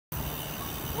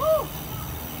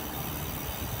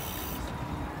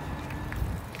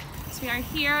We are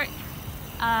here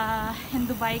in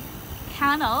Dubai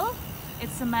Canal.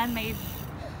 It's a man-made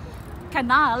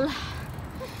canal.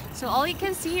 So all you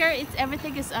can see here is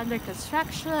everything is under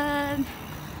construction.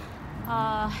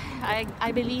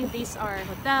 I believe these are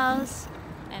hotels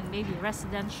and maybe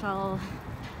residential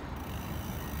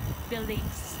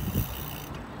buildings.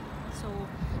 So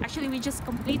actually we just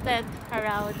completed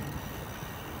around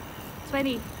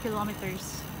 20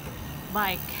 kilometers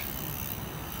bike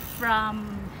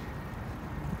from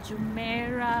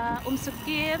Jumeirah,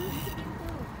 Sukim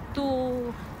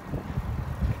to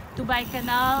Dubai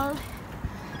Canal,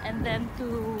 and then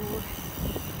to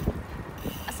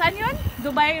saan yun?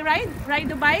 Dubai Ride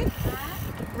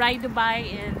Dubai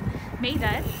in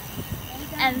Maidan,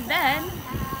 and then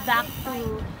back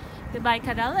to Dubai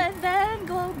Canal, and then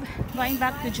going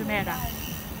back to Jumeirah.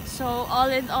 So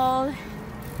all in all,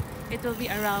 it will be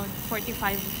around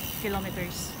 45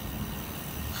 kilometers.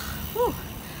 Whew.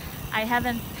 I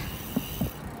haven't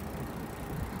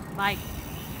biked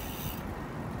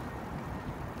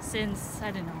since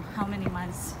I don't know how many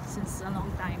months, since a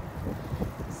long time.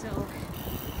 So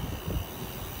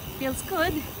feels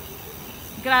good.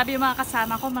 Grabe yung mga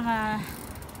kasama ko, mga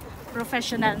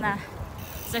professional na.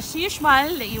 So, as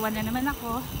usual, naiwan na naman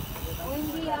ako. Oh,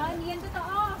 hindi yan. Hindi yan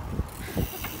totoo.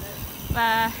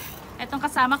 Etong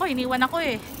kasama ko, iniwan ako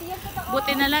eh. Hindi yan totoo.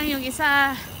 Buti na lang yung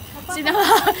isa,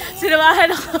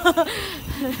 sinamahan ako.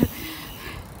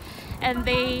 and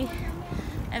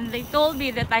they told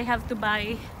me that I have to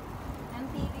buy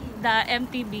the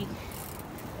MTB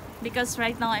because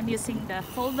right now I'm using the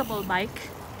foldable bike,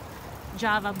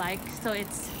 Java bike, so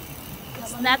it's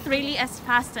not really as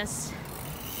fast as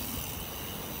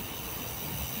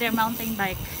their mountain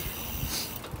bike.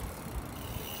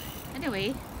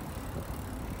 Anyway,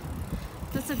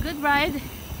 it's a good ride.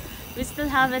 We still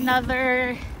have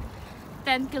another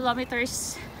 10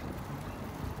 kilometers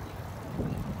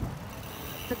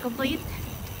to complete.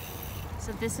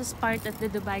 So this is part of the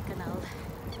Dubai Canal.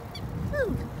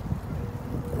 Woo!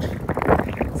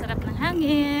 Sarap ng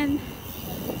hangin.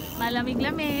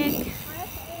 Malamig-lamig.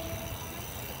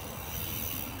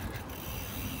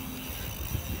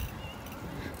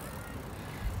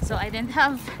 So I didn't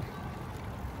have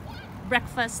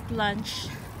breakfast,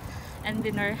 lunch, and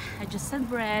dinner. I just had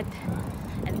bread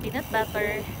and peanut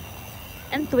butter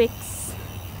and Twix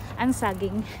and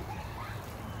saging.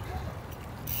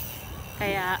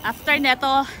 Kaya after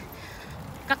neto,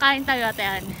 kakain tayo,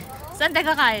 Atean. Saan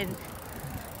tayo kakain?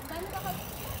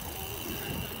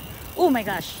 Oh my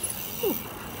gosh. Ooh.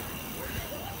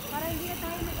 Para hindi na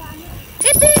tayo nag-ano.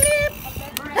 Ipinip!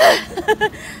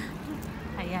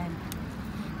 Ayan.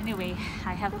 Anyway,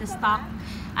 I have to stop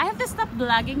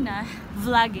vlogging na.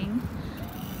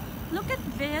 Look at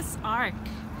this arc.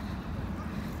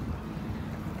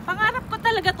 Pangarap ko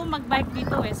talaga itong mag-bike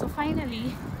dito eh. So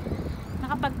finally,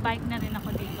 nakapag-bike na rin ako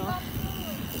dito.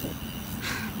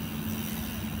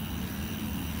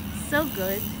 So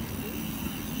good.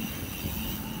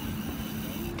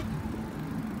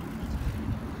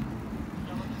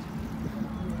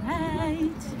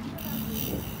 Right.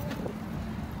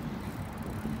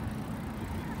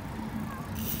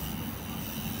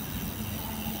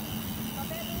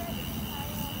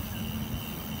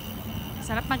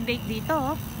 Sarap mag-date dito,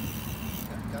 oh.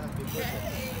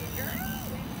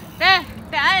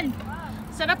 Tean!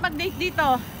 Sarap mag-date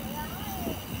dito.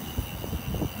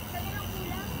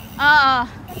 Oo.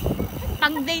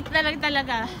 Pang-date na lang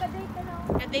talaga.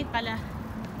 Ka-date pala.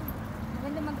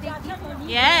 Maganda mag-date dito.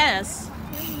 Yes.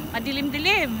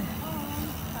 Madilim-dilim.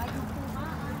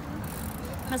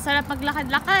 Masarap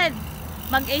maglakad-lakad.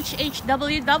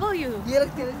 Mag-HHWW.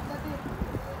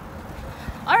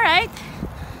 Alright.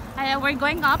 We're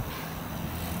going up.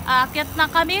 Akyat na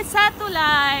kami sa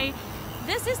tulay.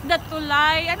 This is the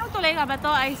tulay. Anong tulay nga ba to?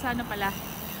 Ay, sa ano pala?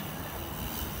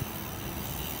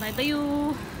 Bye-bye.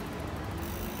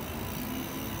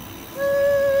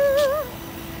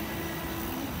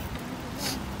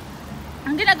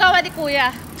 Ang ginagawa ni Kuya.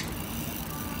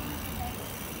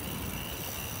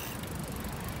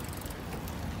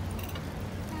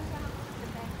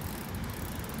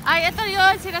 Ay, ito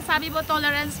yun. Sinasabi mo,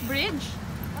 Tolerance Bridge?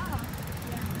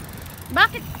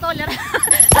 Bakit tolerance?